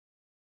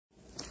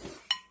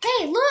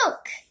Hey,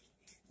 look!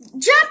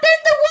 Jump in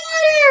the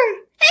water!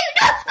 Hey,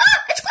 no! Ah,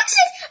 it's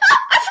quicksand! Ah,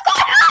 I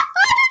forgot! Ah,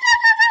 no,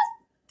 no, no, no!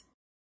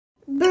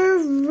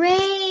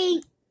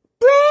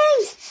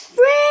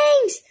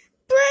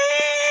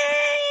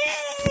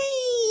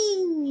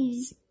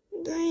 Brains!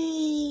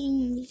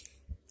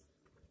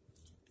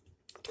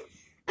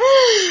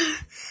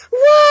 Ah,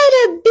 what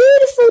a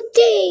beautiful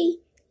day!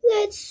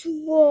 Let's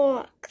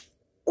walk.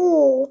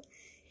 Oh,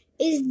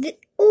 I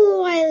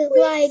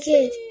like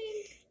it.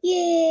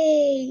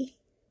 Yay!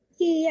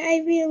 Yay,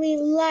 I really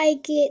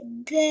like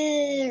it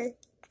there.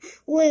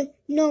 Wait,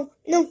 no.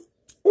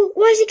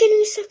 Why is it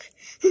getting stuck?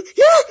 No,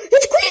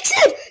 it's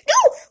quicksand! No,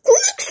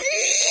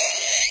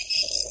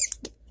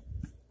 quicksand!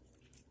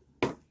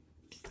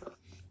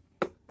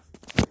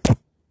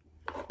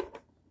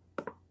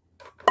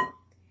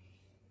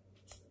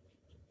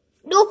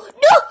 No!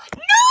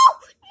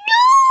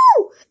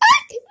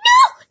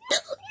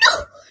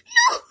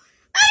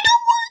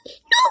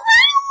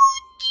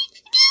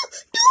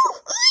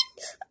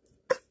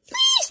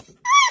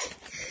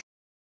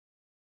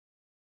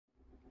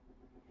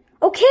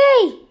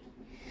 Okay.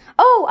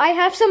 Oh, I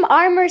have some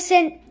armor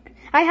since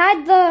I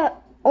had the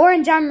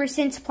orange armor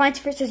since Plants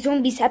vs.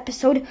 Zombies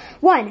episode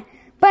 1.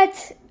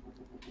 But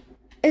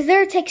is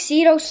there a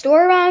tuxedo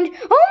store around?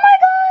 Oh my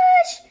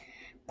gosh!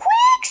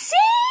 Quicksand!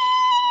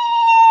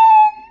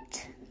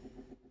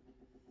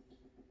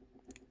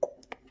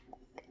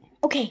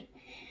 Okay.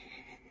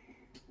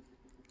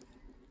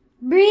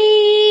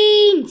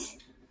 Brains!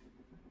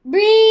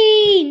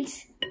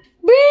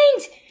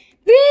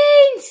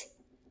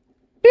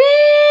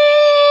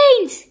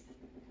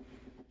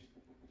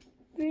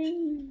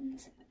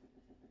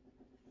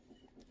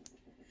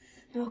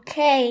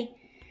 Okay.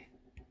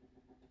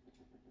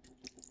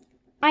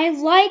 I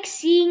like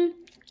seeing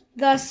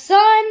the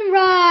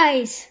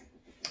sunrise.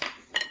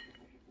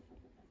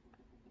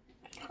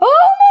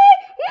 Oh my!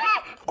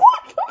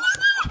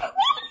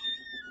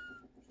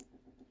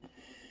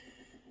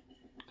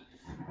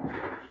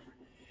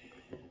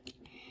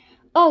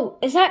 Oh,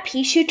 is that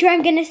pea shooter?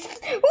 I'm gonna.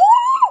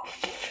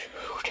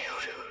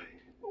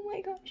 Oh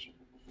my gosh.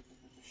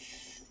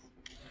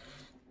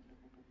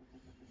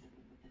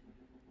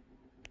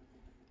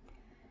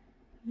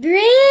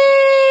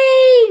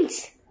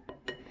 Brains!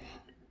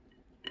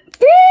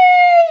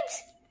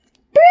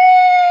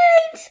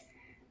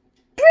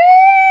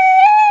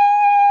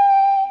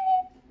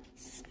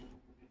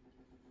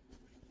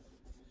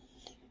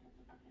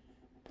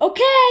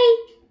 Okay.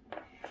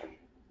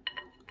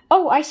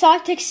 Oh, I saw a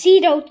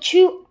tuxedo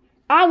 2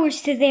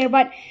 hours to there,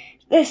 but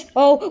this.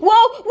 Oh,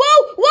 whoa!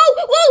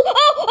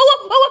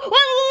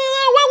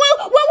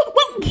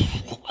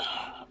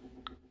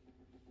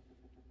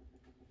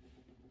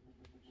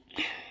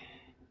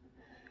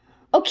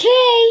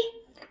 Okay.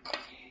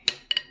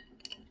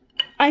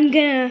 I'm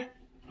gonna.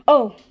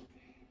 Oh,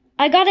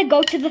 I gotta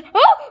go to the.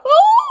 No.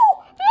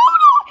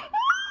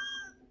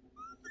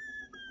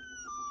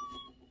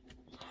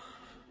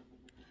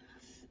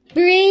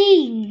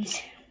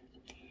 Brains.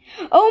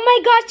 Oh my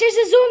gosh, there's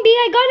a zombie.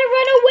 I gotta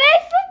run away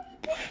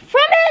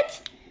from it.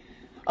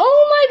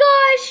 Oh my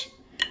gosh.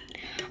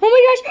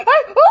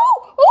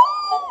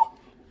 Oh!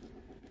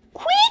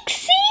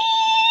 Quicksand.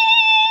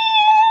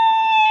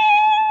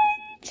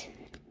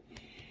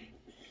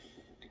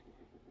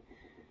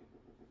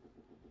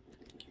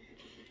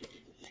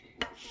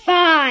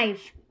 5,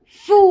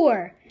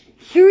 4,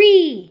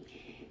 3,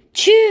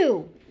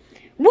 2,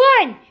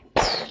 1.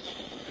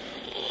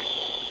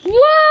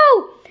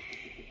 Whoa!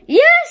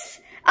 Yes!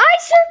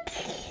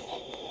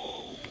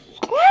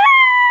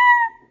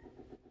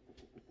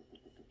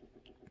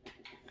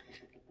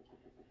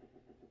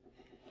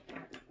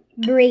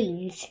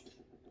 Brains.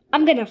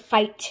 I'm gonna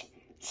fight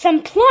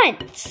some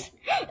plants.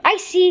 I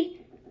see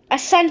a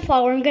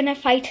sunflower. I'm gonna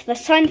fight the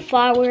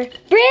sunflower.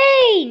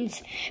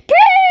 Brains!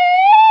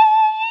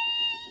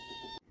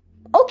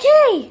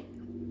 Okay.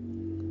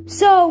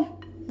 So,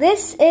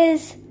 this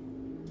is...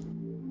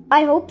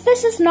 I hope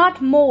this is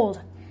not mold.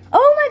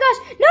 Oh my gosh!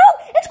 No!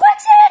 It's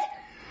quicksand!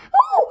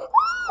 Oh!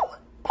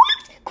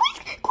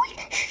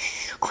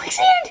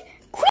 Quicksand!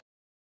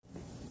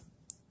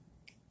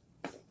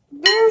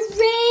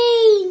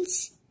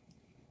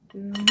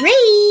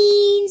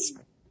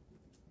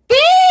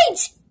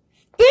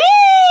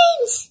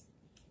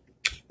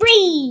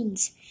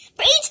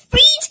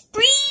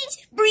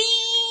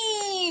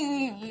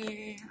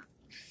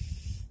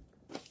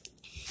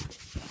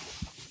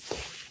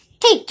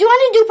 Hey, do you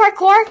want to do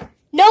parkour?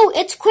 No,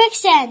 it's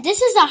quicksand.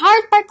 This is a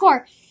hard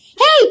parkour.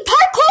 Hey,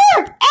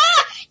 parkour!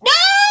 Ah! No!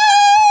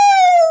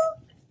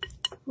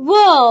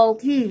 Whoa,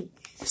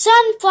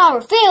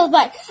 Sunflower failed,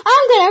 but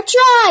I'm gonna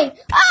try.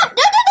 Ah!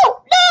 No!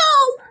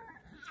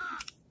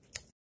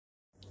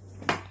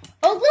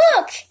 Oh,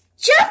 look!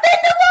 Jump in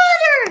the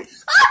water!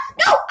 Ah!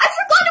 No! I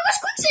forgot it was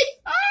quicksand!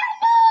 Ah,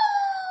 no!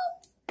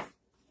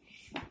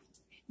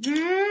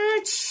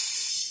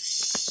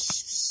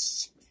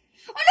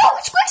 Oh, no!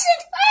 It's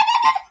quicksand!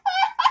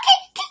 Okay,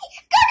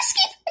 gotta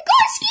escape! I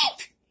gotta escape!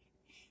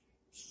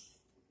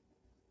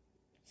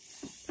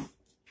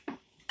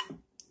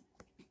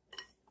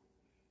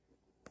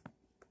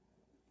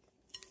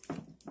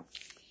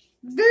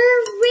 Brains!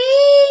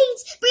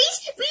 Brains!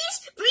 Brains!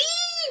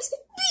 Brains! Brains!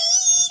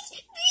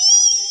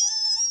 Brains!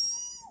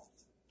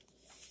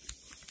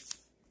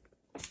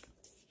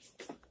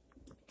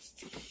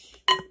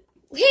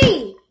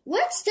 Hey,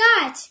 what's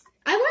that?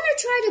 I want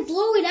to try to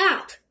blow it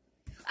up.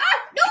 Ah,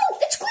 no,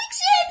 it's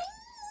quicksand!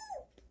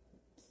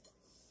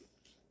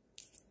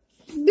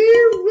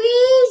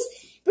 Brains!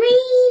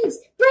 Brains!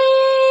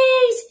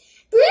 Brains!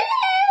 Brains!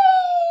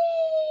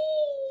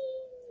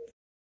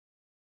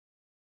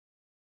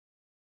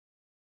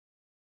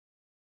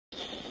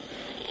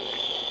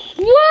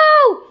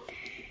 Whoa!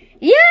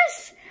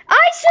 Yes!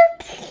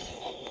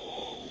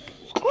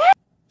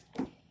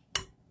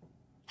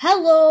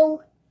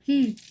 Hello.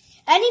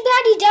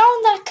 Anybody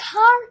down that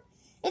car?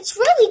 It's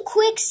really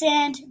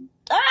quicksand.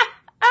 No,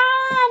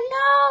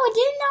 I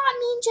did not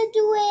mean to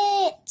do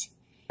it.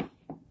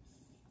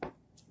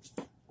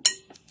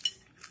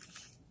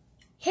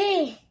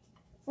 Hey,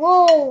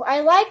 whoa, I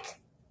like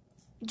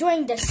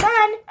doing the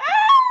sun.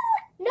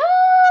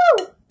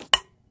 No!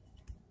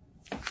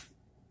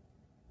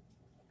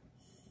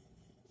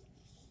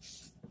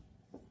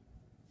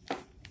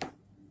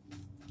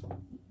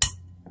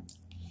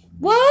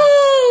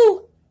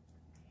 Whoa!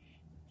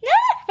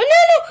 No,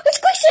 it's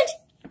quicksand!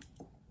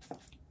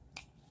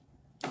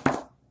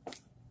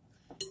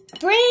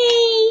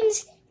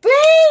 Brains!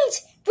 Brains!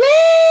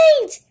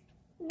 Brains!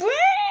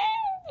 Brains!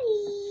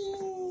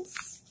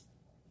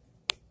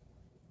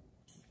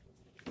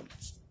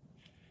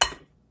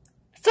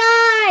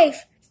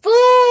 5,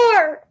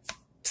 4.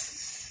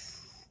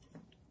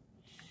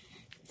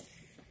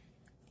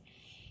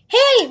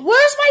 Hey,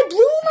 where's my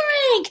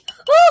boomerang?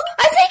 Oh,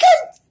 I think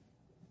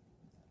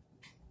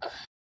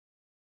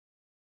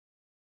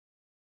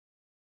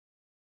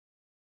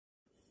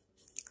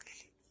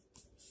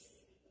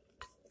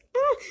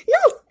no,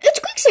 it's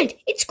quicksand.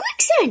 It's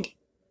quicksand.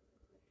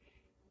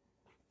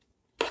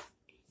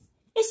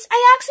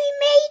 I actually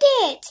made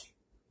it.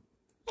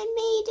 I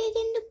made it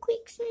in the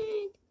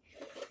quicksand.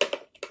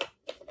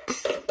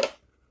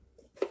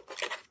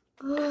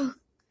 Oh,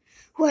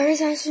 where is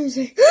that?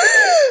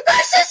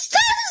 That's a star.